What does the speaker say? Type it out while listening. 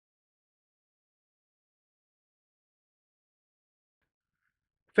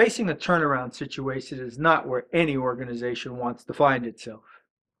Facing a turnaround situation is not where any organization wants to find itself,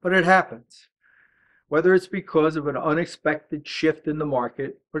 but it happens. Whether it's because of an unexpected shift in the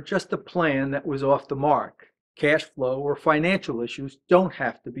market or just a plan that was off the mark, cash flow or financial issues don't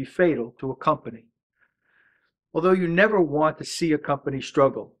have to be fatal to a company. Although you never want to see a company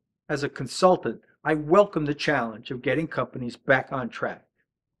struggle, as a consultant, I welcome the challenge of getting companies back on track.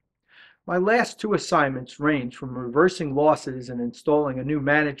 My last two assignments range from reversing losses and installing a new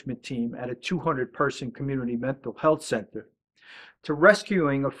management team at a 200-person community mental health center to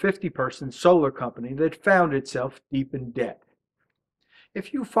rescuing a 50-person solar company that found itself deep in debt.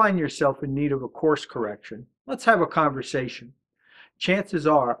 If you find yourself in need of a course correction, let's have a conversation. Chances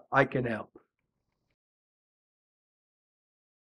are I can help.